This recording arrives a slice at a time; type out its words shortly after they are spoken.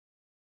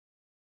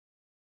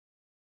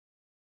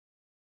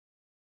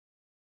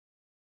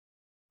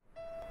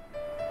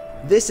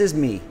This is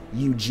me,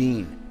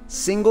 Eugene,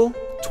 single,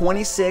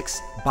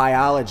 26,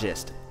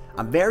 biologist.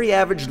 I'm very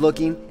average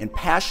looking and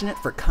passionate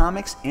for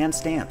comics and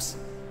stamps.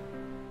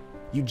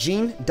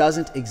 Eugene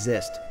doesn't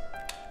exist.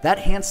 That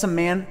handsome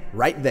man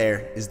right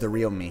there is the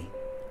real me.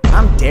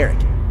 I'm Derek,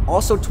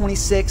 also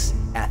 26,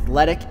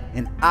 athletic,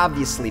 and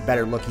obviously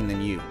better looking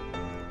than you.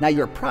 Now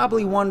you're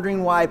probably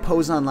wondering why I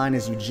pose online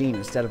as Eugene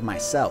instead of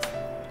myself.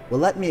 Well,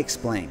 let me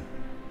explain.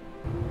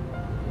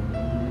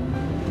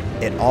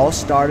 It all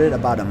started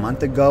about a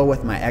month ago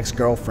with my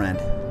ex-girlfriend,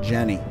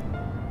 Jenny.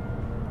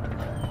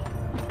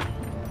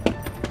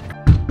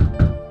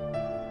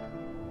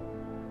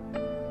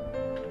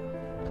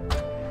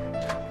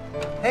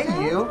 Hey,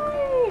 you.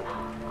 Hi.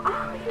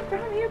 Oh, you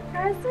brought me a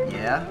present?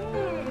 Yeah.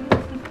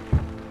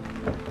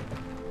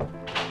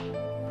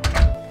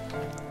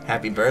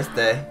 Happy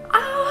birthday.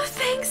 Oh,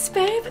 thanks,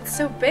 babe. It's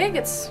so big.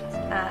 It's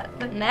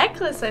the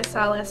necklace I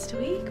saw last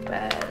week,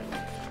 but...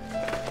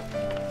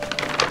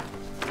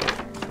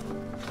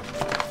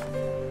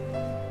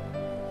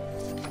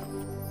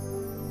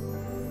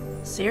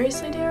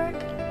 Seriously, Derek?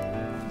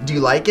 Do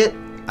you like it?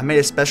 I made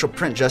a special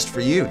print just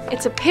for you.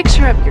 It's a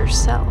picture of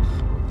yourself.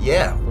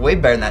 Yeah, way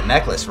better than that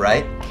necklace,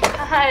 right?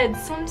 God,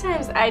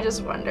 sometimes I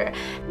just wonder.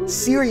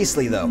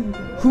 Seriously though,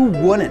 who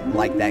wouldn't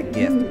like that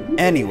gift?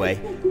 Anyway,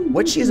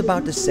 what she's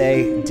about to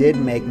say did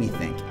make me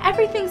think.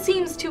 Everything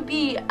seems to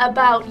be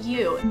about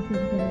you.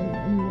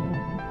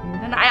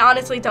 And I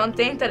honestly don't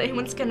think that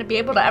anyone's gonna be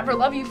able to ever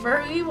love you for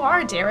who you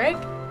are, Derek.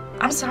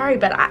 I'm sorry,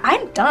 but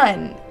I'm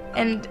done.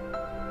 And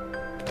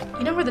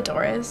you know where the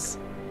door is?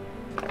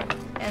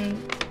 And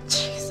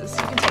Jesus,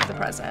 you can take the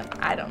present.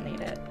 I don't need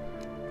it.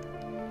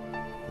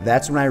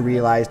 That's when I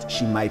realized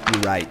she might be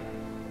right.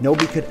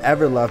 Nobody could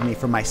ever love me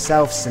for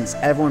myself since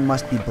everyone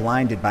must be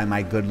blinded by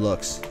my good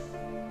looks.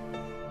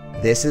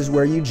 This is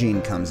where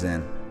Eugene comes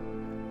in.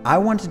 I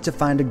wanted to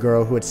find a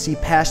girl who would see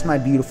past my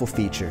beautiful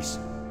features.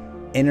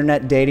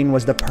 Internet dating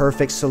was the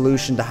perfect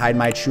solution to hide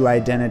my true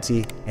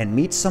identity and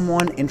meet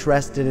someone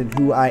interested in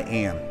who I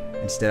am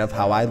instead of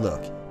how I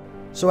look.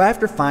 So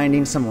after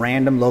finding some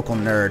random local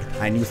nerd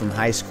I knew from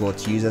high school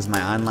to use as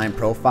my online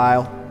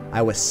profile,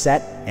 I was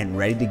set and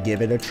ready to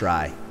give it a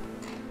try.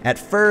 At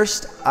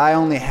first, I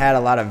only had a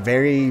lot of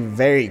very,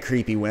 very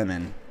creepy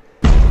women.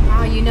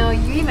 Wow, you know,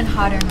 you're even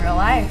hotter in real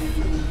life.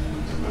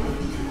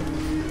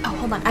 Oh,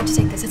 hold on, I have to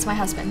take this. It's my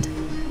husband.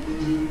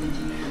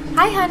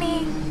 Hi,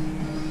 honey.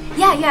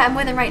 Yeah, I'm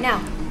with him right now.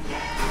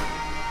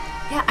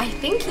 Yeah, I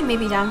think he may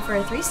be down for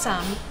a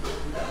threesome.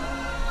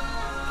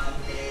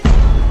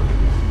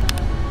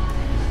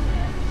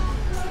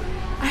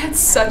 I had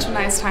such a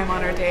nice time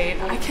on our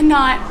date. I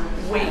cannot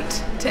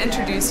wait to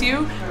introduce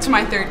you to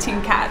my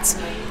 13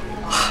 cats.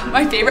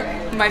 My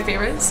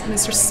favorites,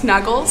 Mr.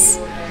 Snuggles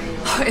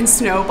and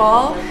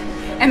Snowball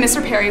and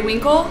Mr.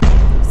 Periwinkle.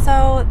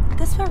 So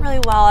this went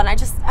really well, and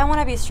I want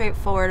to be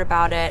straightforward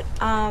about it.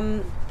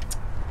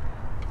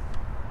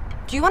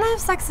 Do you want to have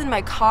sex in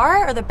my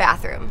car or the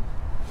bathroom?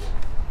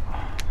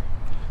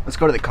 Let's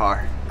go to the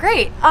car.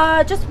 Great.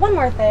 Just one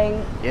more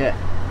thing. Yeah.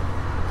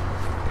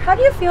 How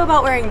do you feel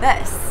about wearing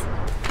this?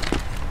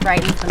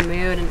 Brightens the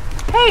mood and...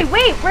 Hey,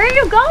 wait, where are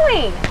you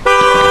going?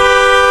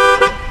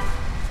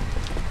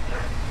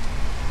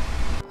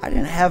 I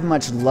didn't have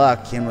much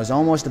luck and was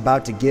almost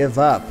about to give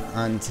up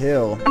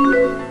until...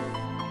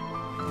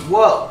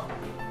 Whoa!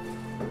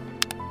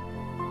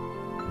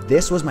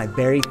 This was my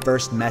very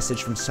first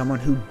message from someone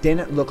who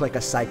didn't look like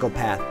a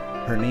psychopath.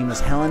 Her name was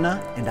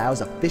Helena, and I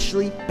was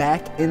officially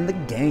back in the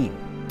game.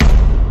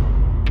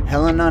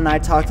 Helena and I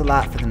talked a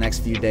lot for the next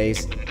few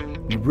days.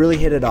 We really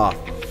hit it off.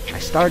 I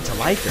started to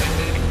like her.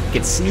 I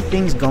could see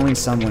things going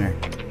somewhere.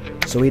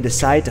 So we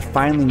decided to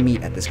finally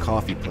meet at this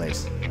coffee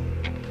place.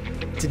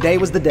 Today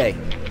was the day.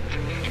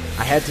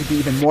 I had to be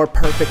even more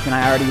perfect than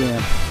I already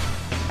am.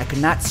 I could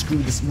not screw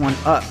this one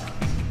up.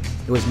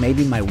 It was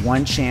maybe my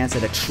one chance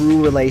at a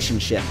true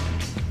relationship.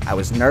 I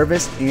was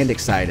nervous and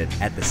excited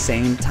at the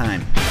same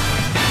time.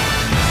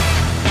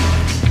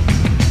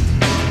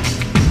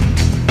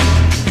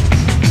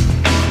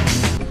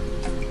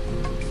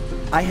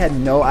 I had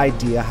no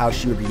idea how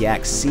she would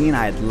react seeing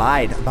I had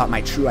lied about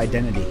my true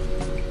identity.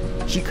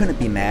 She couldn't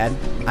be mad.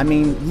 I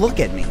mean, look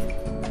at me.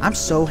 I'm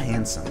so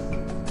handsome.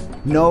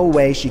 No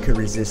way she could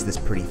resist this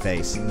pretty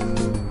face.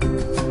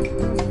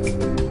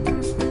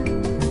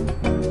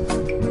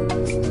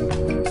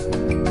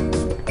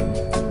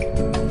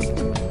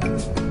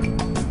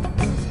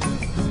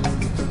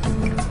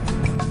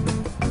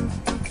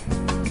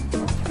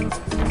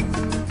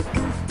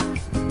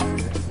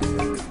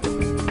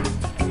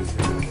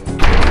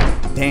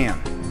 Damn,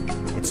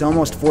 it's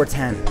almost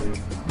 4:10.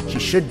 She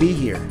should be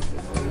here.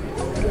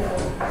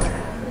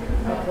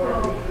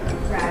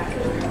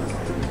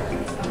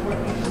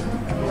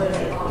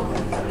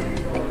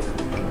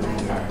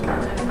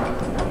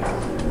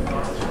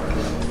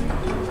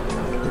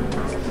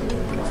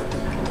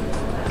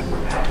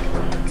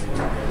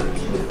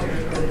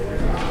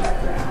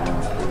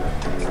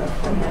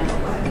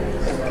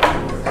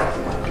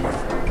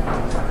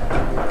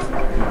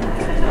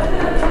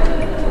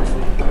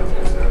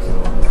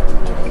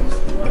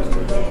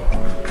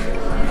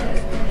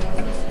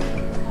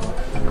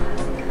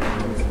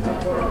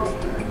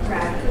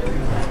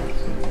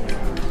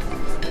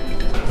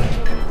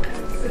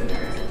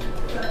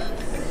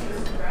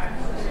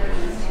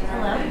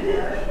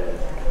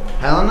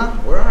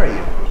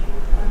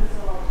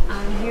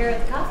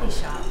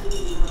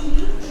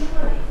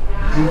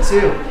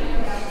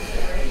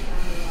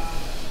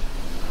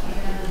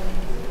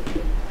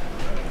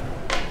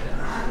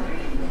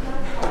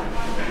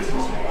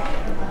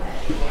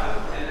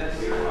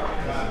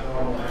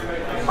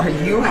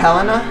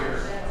 Helena?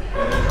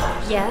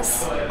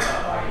 Yes.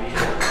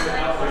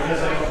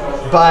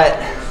 But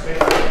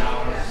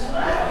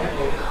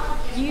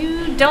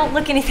You don't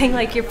look anything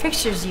like your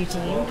pictures,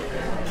 Eugene.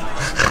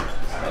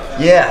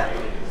 yeah,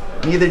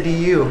 neither do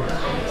you.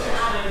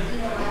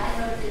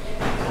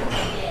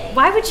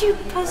 Why would you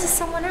pose as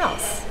someone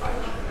else?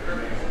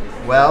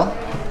 Well,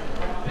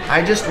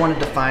 I just wanted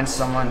to find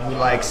someone who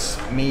likes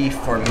me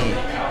for me.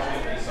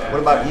 What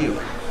about you?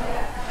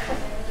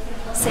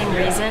 Same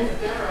reason.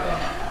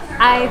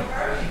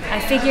 I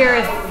figure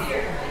if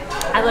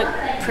I look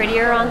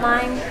prettier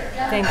online,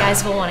 then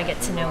guys will want to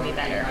get to know me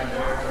better.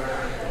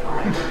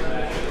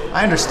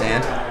 I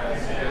understand.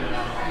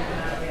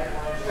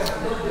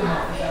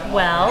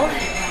 Well,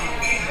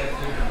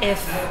 if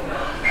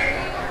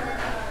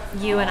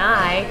you and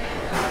I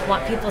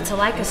want people to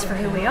like us for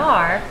who we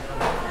are,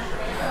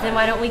 then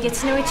why don't we get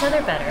to know each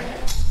other better?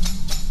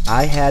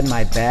 I had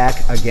my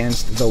back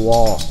against the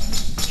wall.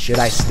 Should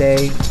I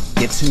stay,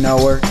 get to know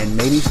her, and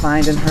maybe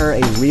find in her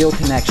a real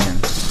connection,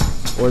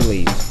 or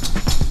leave?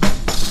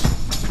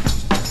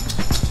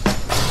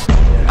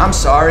 I'm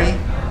sorry.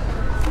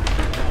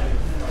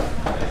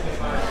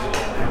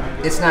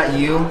 It's not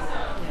you.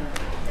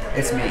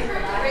 It's me.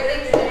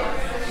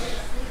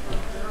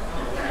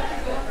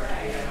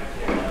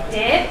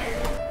 Dick?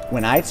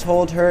 When I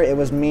told her it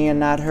was me and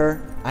not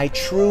her, I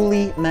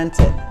truly meant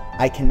it.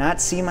 I cannot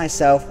see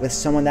myself with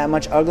someone that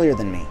much uglier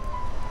than me.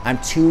 I'm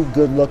too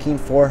good looking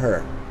for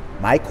her.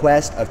 My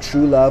quest of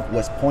true love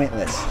was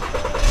pointless.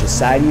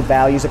 Society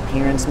values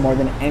appearance more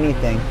than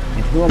anything,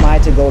 and who am I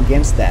to go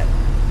against that?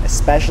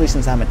 Especially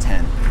since I'm a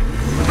 10.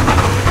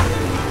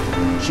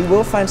 She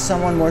will find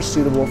someone more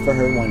suitable for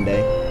her one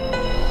day.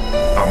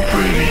 I'm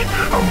pretty,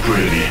 I'm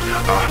pretty,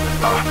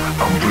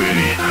 I'm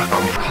pretty,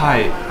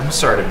 Hi, I'm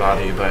sorry to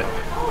bother you, but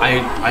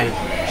I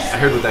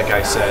heard what that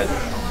guy said.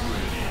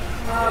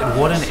 And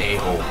what an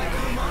a-hole.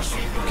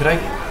 Could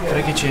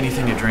I get you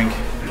anything to drink?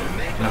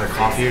 Another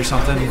coffee or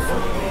something?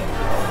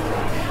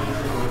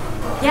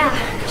 Yeah,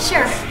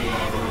 sure.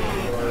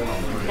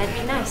 That'd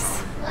be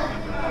nice.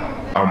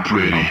 I'm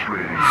pretty.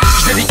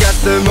 Je dédicace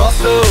ce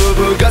morceau au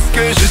beau gosse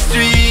que je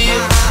suis.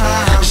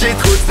 J'ai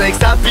trop de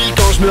sexe à fil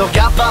quand je me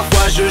regarde,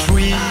 parfois je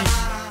jouis.